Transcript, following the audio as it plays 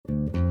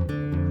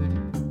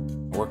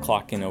We're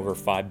clocking over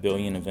 5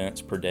 billion events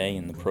per day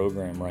in the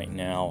program right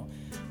now.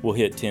 We'll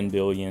hit 10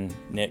 billion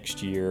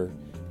next year.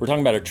 We're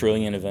talking about 1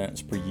 trillion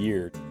events per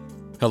year.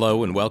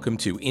 Hello and welcome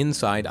to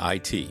Inside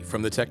IT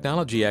from the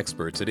technology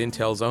experts at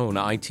Intel's own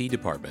IT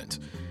department.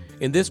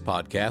 In this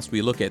podcast,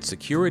 we look at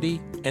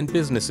security and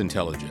business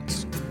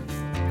intelligence.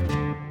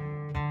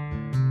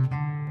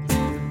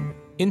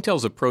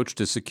 Intel's approach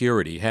to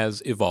security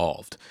has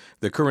evolved.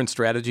 The current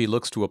strategy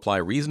looks to apply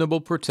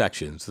reasonable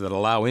protections that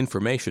allow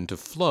information to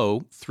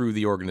flow through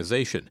the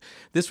organization.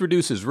 This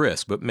reduces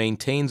risk but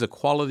maintains a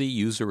quality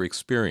user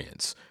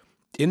experience.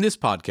 In this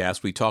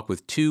podcast, we talk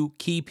with two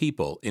key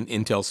people in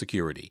Intel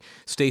Security,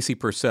 Stacy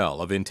Purcell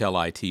of Intel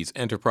IT's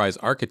Enterprise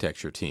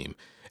Architecture team,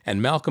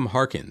 and Malcolm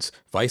Harkins,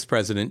 Vice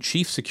President,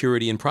 Chief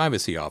Security and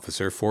Privacy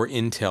Officer for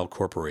Intel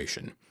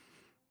Corporation.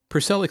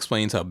 Purcell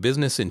explains how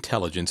business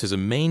intelligence is a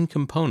main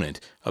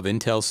component of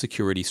Intel's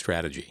security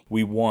strategy.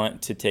 We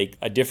want to take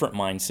a different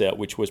mindset,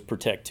 which was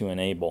protect to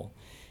enable.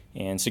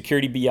 And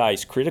security BI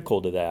is critical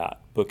to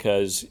that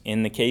because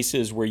in the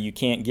cases where you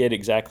can't get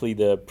exactly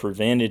the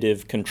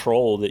preventative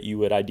control that you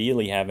would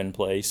ideally have in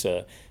place,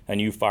 a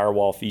new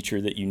firewall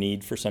feature that you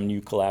need for some new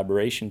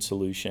collaboration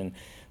solution,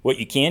 what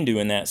you can do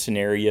in that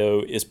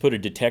scenario is put a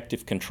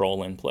detective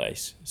control in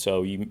place.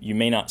 So you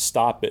may not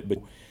stop it, but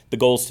the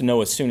goal is to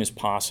know as soon as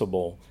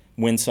possible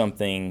when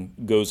something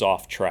goes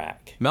off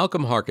track.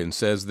 Malcolm Harkins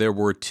says there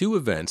were two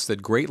events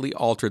that greatly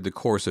altered the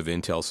course of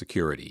Intel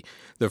security.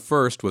 The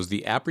first was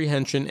the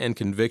apprehension and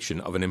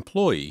conviction of an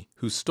employee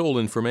who stole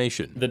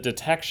information. The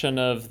detection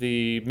of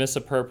the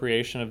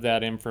misappropriation of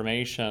that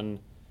information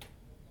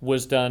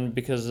was done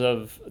because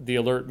of the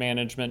alert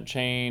management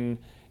chain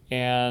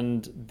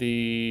and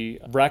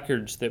the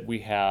records that we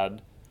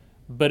had,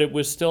 but it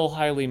was still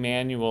highly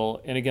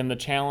manual. And again, the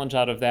challenge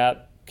out of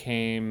that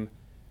came,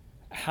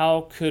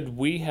 how could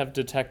we have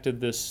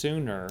detected this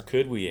sooner?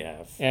 Could we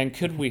have? And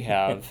could we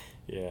have?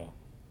 Yeah.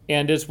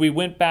 And as we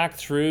went back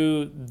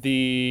through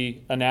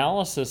the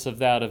analysis of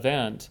that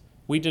event,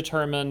 we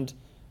determined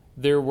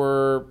there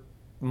were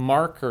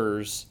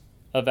markers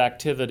of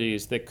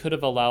activities that could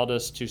have allowed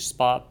us to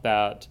spot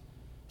that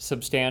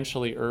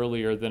substantially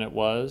earlier than it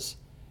was,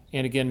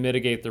 and again,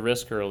 mitigate the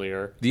risk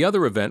earlier. The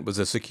other event was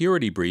a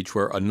security breach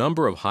where a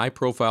number of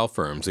high-profile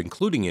firms,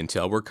 including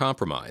Intel, were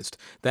compromised.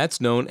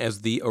 That's known as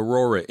the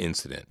Aurora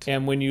incident.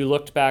 And when you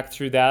looked back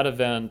through that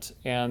event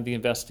and the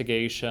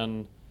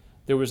investigation,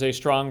 there was a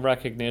strong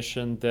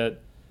recognition that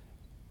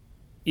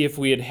if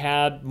we had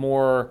had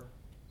more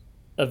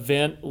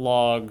event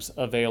logs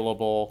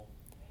available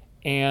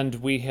and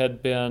we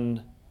had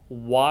been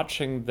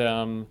watching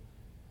them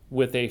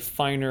with a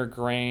finer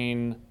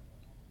grain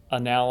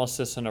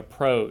analysis and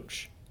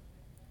approach,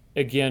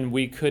 again,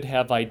 we could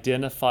have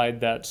identified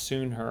that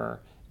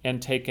sooner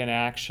and taken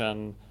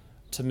action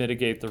to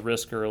mitigate the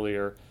risk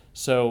earlier.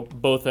 So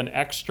both an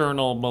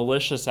external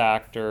malicious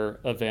actor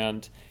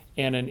event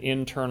and an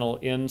internal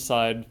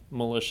inside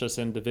malicious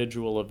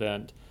individual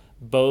event,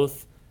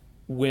 both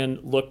when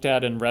looked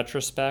at in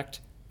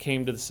retrospect,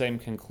 came to the same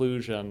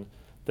conclusion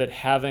that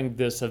having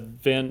this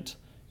event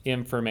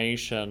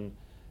information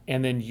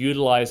and then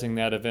utilizing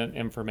that event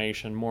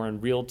information more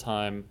in real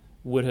time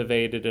would have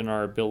aided in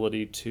our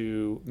ability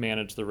to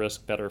manage the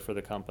risk better for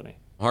the company.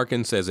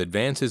 Harkins says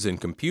advances in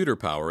computer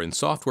power and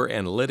software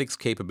analytics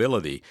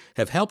capability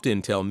have helped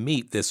Intel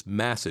meet this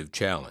massive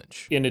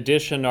challenge. In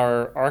addition,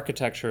 our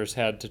architectures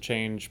had to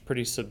change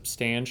pretty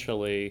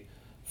substantially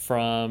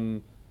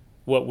from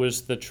what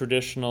was the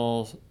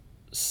traditional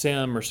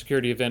SIEM or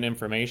security event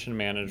information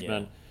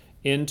management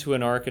into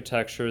an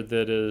architecture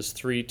that is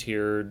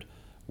three-tiered,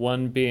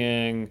 one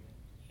being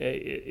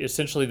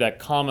essentially that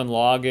common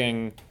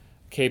logging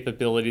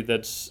capability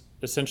that's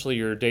essentially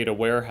your data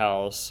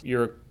warehouse,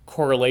 your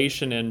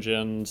correlation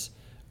engines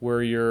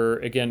where you're,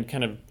 again,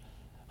 kind of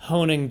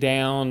honing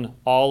down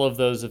all of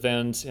those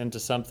events into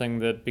something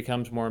that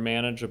becomes more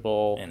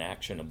manageable and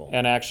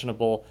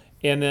actionable.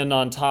 And then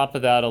on top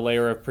of that, a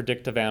layer of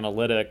predictive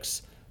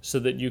analytics so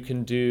that you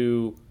can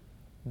do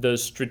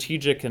those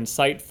strategic,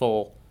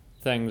 insightful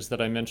things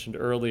that I mentioned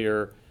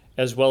earlier,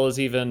 as well as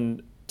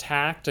even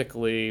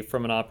tactically,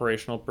 from an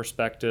operational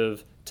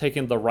perspective,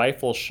 taking the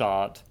rifle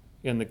shot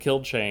in the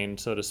kill chain,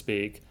 so to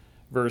speak,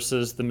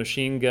 versus the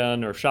machine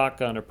gun or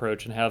shotgun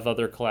approach and have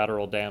other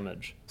collateral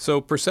damage. So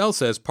Purcell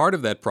says part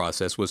of that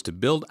process was to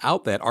build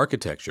out that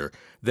architecture,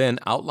 then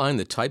outline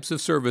the types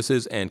of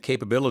services and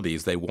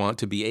capabilities they want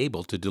to be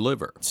able to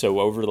deliver. So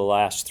over the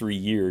last 3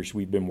 years,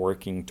 we've been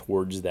working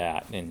towards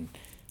that. And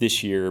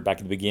this year, back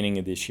at the beginning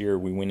of this year,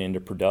 we went into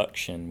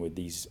production with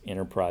these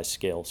enterprise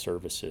scale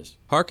services.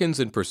 Harkins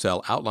and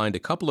Purcell outlined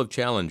a couple of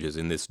challenges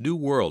in this new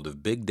world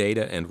of big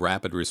data and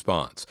rapid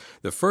response.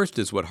 The first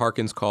is what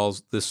Harkins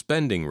calls the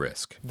spending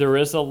risk. There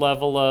is a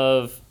level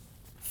of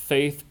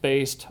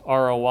faith-based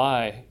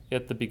ROI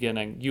at the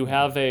beginning. You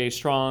have a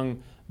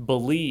strong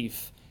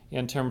belief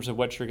in terms of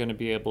what you're going to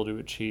be able to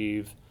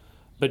achieve,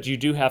 but you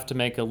do have to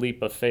make a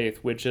leap of faith,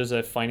 which is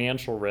a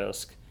financial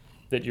risk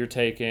that you're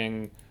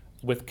taking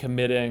with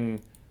committing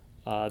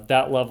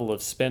that level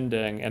of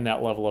spending and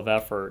that level of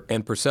effort.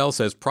 And Purcell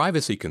says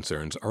privacy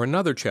concerns are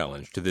another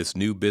challenge to this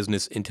new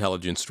business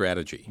intelligence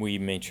strategy. We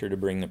made sure to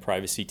bring the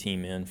privacy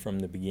team in from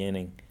the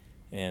beginning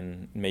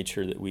and made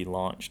sure that we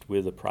launched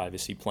with a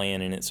privacy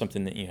plan, and it's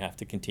something that you have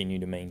to continue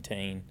to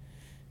maintain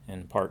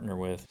and partner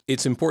with.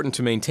 It's important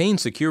to maintain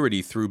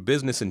security through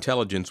business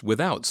intelligence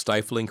without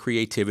stifling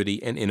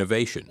creativity and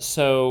innovation.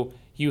 So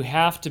you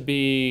have to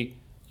be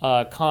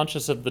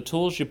conscious of the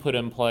tools you put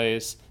in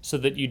place so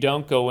that you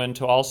don't go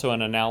into also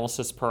an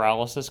analysis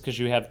paralysis because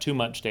you have too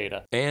much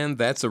data. And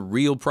that's a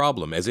real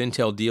problem as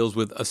Intel deals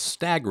with a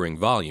staggering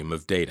volume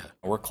of data.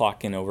 We're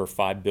clocking over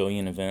 5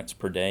 billion events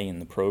per day in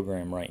the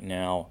program right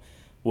now.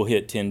 We'll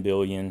hit 10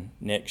 billion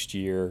next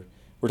year.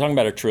 We're talking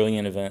about 1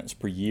 trillion events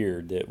per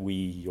year that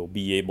we'll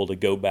be able to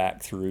go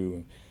back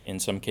through, in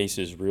some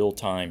cases real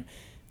time.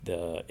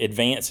 The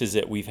advances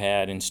that we've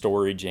had in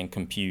storage and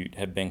compute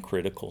have been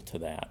critical to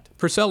that.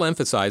 Purcell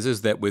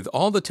emphasizes that with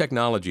all the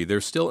technology,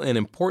 there's still an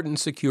important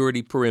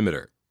security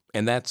perimeter,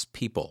 and that's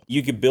people.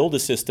 You could build a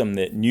system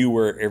that knew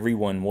where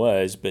everyone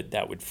was, but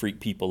that would freak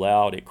people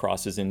out. It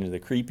crosses into the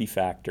creepy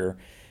factor.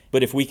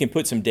 But if we can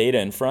put some data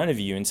in front of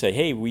you and say,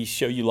 hey, we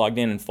show you logged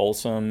in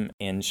Folsom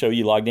and show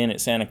you logged in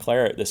at Santa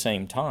Clara at the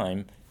same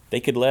time,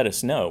 they could let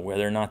us know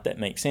whether or not that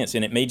makes sense.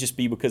 And it may just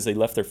be because they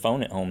left their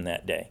phone at home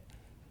that day,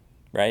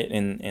 right?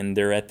 And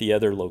they're at the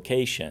other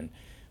location.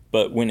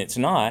 But when it's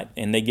not,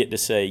 and they get to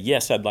say,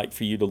 yes, I'd like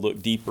for you to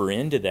look deeper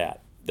into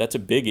that, that's a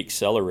big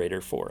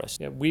accelerator for us.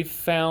 Yeah, we've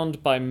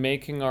found by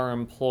making our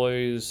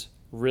employees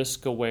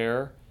risk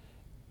aware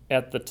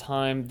at the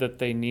time that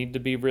they need to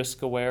be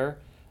risk aware,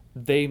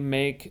 they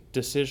make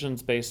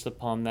decisions based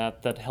upon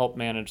that help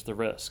manage the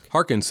risk.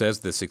 Harkin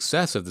says the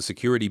success of the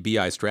security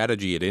BI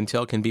strategy at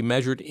Intel can be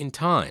measured in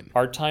time.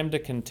 Our time to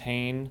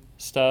contain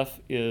stuff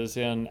is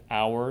in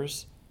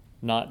hours,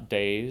 not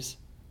days,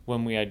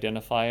 when we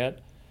identify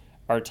it.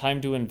 Our time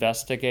to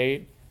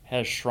investigate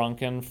has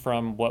shrunken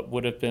from what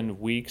would have been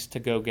weeks to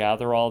go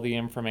gather all the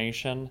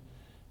information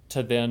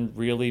to then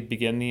really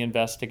begin the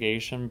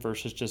investigation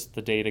versus just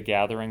the data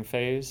gathering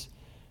phase.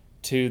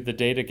 To the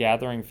data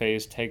gathering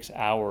phase takes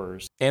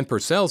hours. And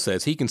Purcell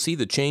says he can see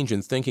the change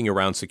in thinking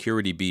around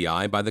security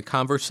BI by the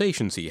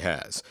conversations he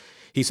has.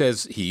 He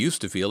says he used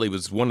to feel he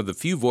was one of the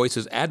few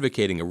voices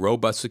advocating a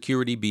robust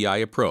security BI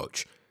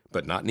approach,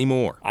 but not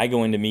anymore. I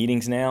go into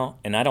meetings now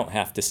and I don't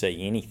have to say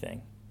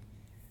anything.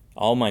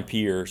 All my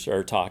peers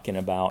are talking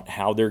about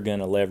how they're going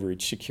to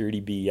leverage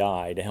security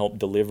BI to help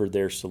deliver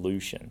their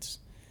solutions.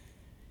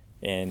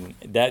 And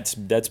that's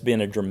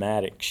been a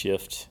dramatic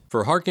shift.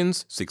 For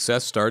Harkins,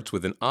 success starts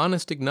with an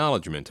honest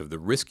acknowledgement of the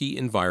risky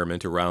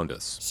environment around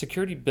us.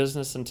 Security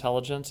business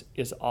intelligence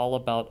is all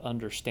about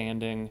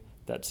understanding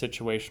that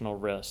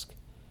situational risk.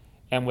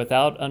 And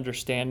without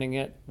understanding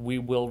it, we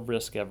will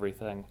risk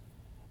everything.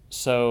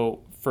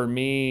 So for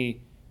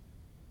me,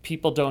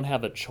 people don't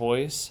have a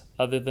choice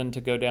other than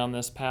to go down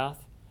this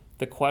path.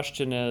 The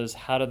question is,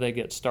 how do they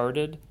get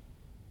started?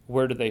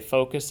 Where do they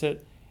focus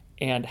it?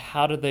 And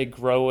how do they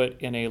grow it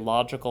in a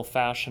logical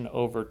fashion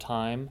over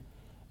time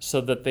so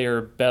that they are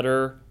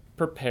better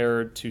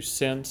prepared to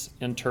sense,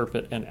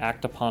 interpret, and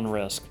act upon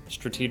risk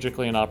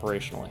strategically and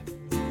operationally?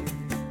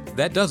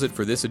 That does it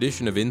for this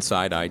edition of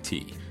Inside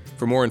IT.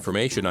 For more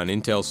information on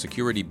Intel's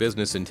security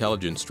business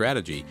intelligence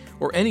strategy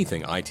or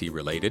anything IT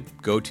related,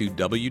 go to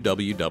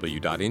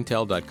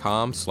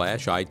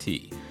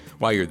www.intel.com/IT.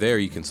 While you're there,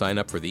 you can sign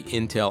up for the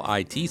Intel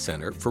IT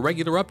Center for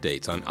regular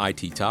updates on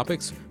IT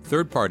topics,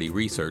 third-party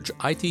research,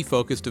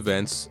 IT-focused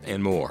events,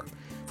 and more.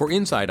 For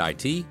Inside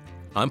IT,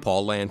 I'm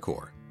Paul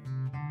Landcore.